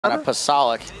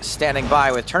Pasalic standing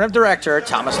by with tournament director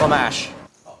Thomas Lamatsch.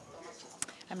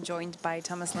 I'm joined by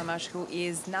Thomas Lamatsch, who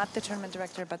is not the tournament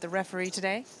director, but the referee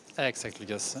today. Exactly,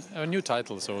 yes. A new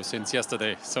title, so since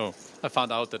yesterday. So I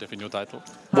found out that I have a new title.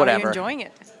 How are you enjoying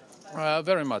it?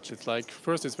 Very much. It's like,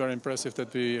 first, it's very impressive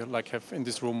that we have in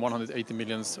this room 180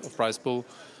 millions of prize pool,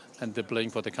 and they're playing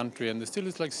for the country, and still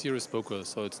it's like serious poker.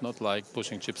 So it's not like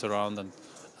pushing chips around, and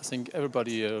I think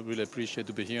everybody really appreciates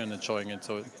to be here and enjoying it.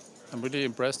 So I'm really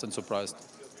impressed and surprised.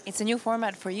 It's a new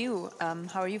format for you.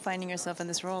 How are you finding yourself in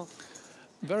this role?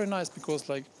 Very nice, because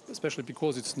especially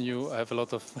because it's new, I have a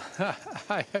lot of.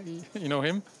 You know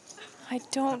him? I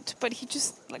don't, but he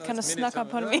just kind of snuck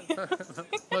up on me.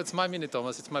 No, it's my mini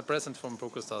Thomas. It's my present from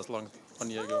PokerStars 1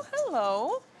 year ago.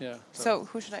 Hello. Yeah. So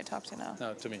who should I talk to now?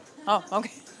 No, to me. Oh,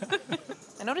 okay.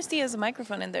 I noticed he has a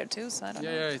microphone in there too, so I don't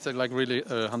know. Yeah, it's really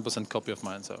a 100% copy of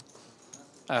mine. So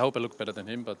I hope I look better than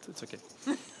him, but it's okay.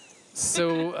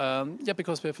 So yeah,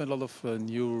 because we have a lot of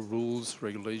new rules,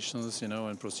 regulations,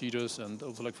 and procedures, and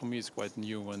also for me it's quite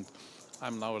new, and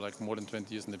I'm now more than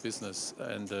 20 years in the business,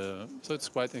 and so it's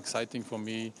quite exciting for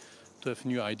me to have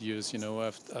new ideas. I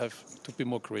have to be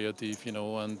more creative,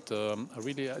 and I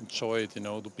really enjoy it,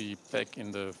 to be back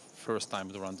in the first time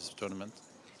to run this tournament.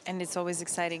 And it's always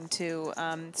exciting to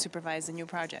supervise a new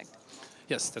project.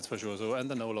 Yes, that's for sure. So, and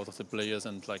I know a lot of the players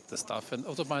and the staff, and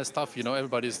also my staff.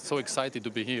 Everybody is so excited to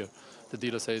be here. The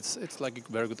dealer says it's like a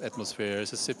very good atmosphere.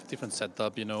 It's a different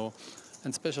setup, And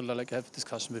especially, I have a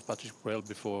discussion with Patrick Well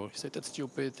before. He said that's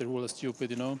stupid. The rule is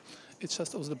stupid. It's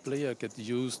just also the player get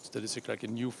used that it's like a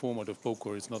new format of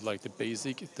poker. It's not like the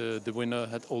basic. The winner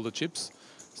had all the chips.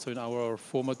 So in our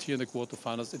format here in the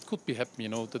quarterfinals, it could be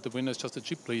happen, that the winner is just a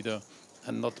chip leader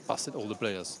and not busted all the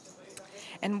players.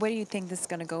 And where do you think this is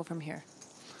going to go from here?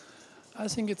 I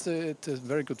think it's a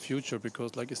very good future,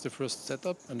 because it's the first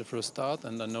setup and the first start,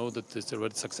 and I know that it's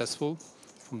already successful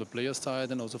from the player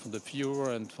side and also from the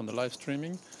viewer and from the live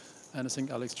streaming. And I think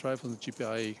Alex Tribe from the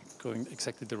GPI going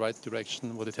exactly the right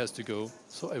direction, what it has to go.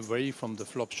 So away from the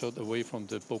flop shot, away from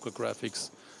the poker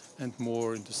graphics, and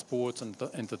more into sports and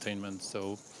entertainment.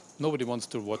 So nobody wants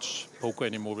to watch poker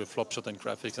anymore with flop shot and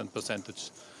graphics and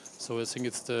percentage. So I think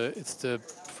it's the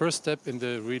first step in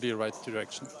the really right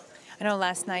direction. I know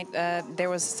last night there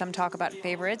was some talk about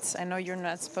favorites. I know you're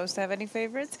not supposed to have any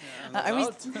favorites. I'm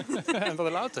not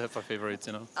allowed to have a favorite,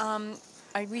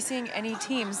 Are we seeing any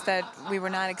teams that we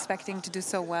were not expecting to do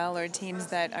so well, or teams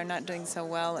that are not doing so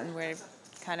well and we're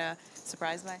kind of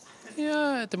surprised by?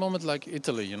 Yeah, at the moment,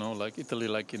 Italy, Italy,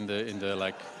 in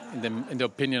the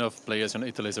opinion of players,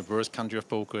 Italy is the worst country of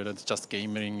poker, and it's just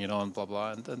gaming, and blah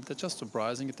blah, and they're just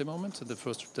surprising at the moment. So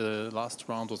the last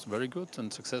round was very good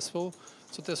and successful,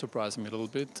 so they're surprising me a little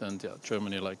bit. And yeah,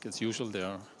 Germany, as usual, they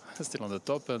are still on the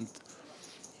top, and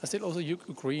I still also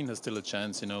Ukraine has still a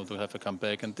chance, to have a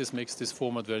comeback, and this makes this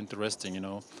format very interesting.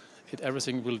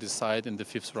 Everything will decide in the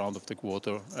 5th round of the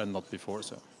quarter and not before.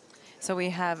 So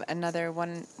we have another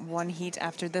one heat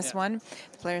after this one.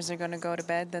 The players are going to go to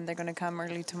bed, then they're going to come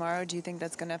early tomorrow. Do you think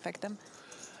that's going to affect them?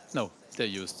 No, they're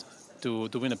used. To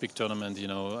win a big tournament,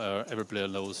 every player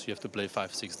knows you have to play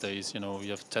 5-6 days. You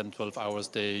have 10-12 hours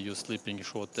a day, you're sleeping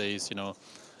short days,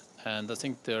 And I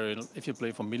think if you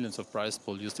play for millions of prize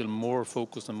pool, you're still more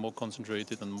focused and more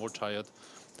concentrated and more tired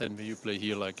than when you play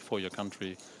here for your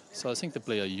country. So I think the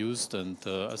player are used, and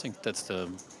I think that's the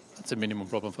minimum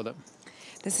problem for them.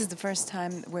 This is the first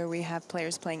time where we have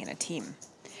players playing in a team,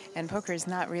 and poker is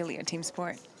not really a team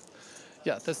sport.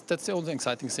 Yeah, that's the only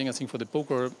exciting thing, I think, for the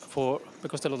poker,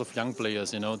 because there are a lot of young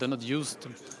players, they're not used,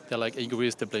 they're like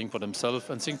egoists, they're playing for themselves.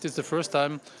 And I think this is the first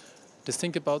time to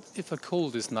think about, if I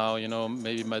call this now,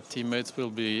 maybe my teammates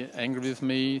will be angry with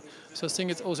me. So I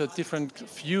think it's also a different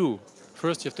view.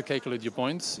 First, you have to calculate your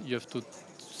points, you have to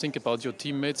think about your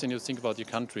teammates, and you think about your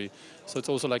country. So it's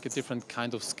also like a different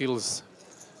kind of skills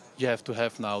you have to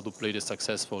have now to play this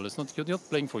successful. You're not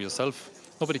playing for yourself.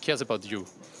 Nobody cares about you.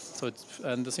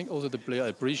 And I think also the player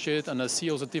appreciate, and I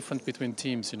see also difference between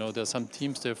teams. There are some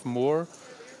teams that have more,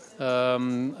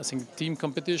 I think, team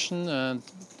competition, and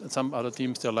some other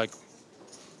teams they're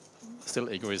still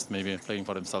egoist, maybe playing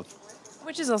for themselves.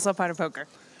 Which is also part of poker.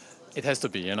 It has to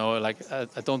be, I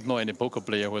don't know any poker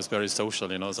player who is very social,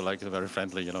 so very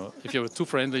friendly, If you're too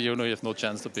friendly, you have no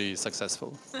chance to be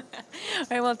successful. All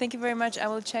right, well, thank you very much. I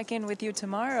will check in with you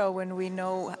tomorrow when we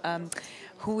know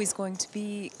who is going to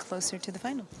be closer to the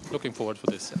final. Looking forward for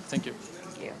this. Yeah. Thank you.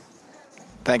 Thank you.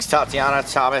 Thanks, Tatjana.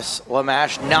 Thomas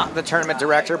Lamatsch, not the tournament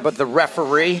director, but the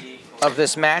referee of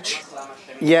this match.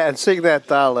 Yeah, and seeing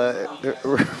that, I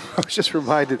was just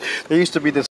reminded, there used to be this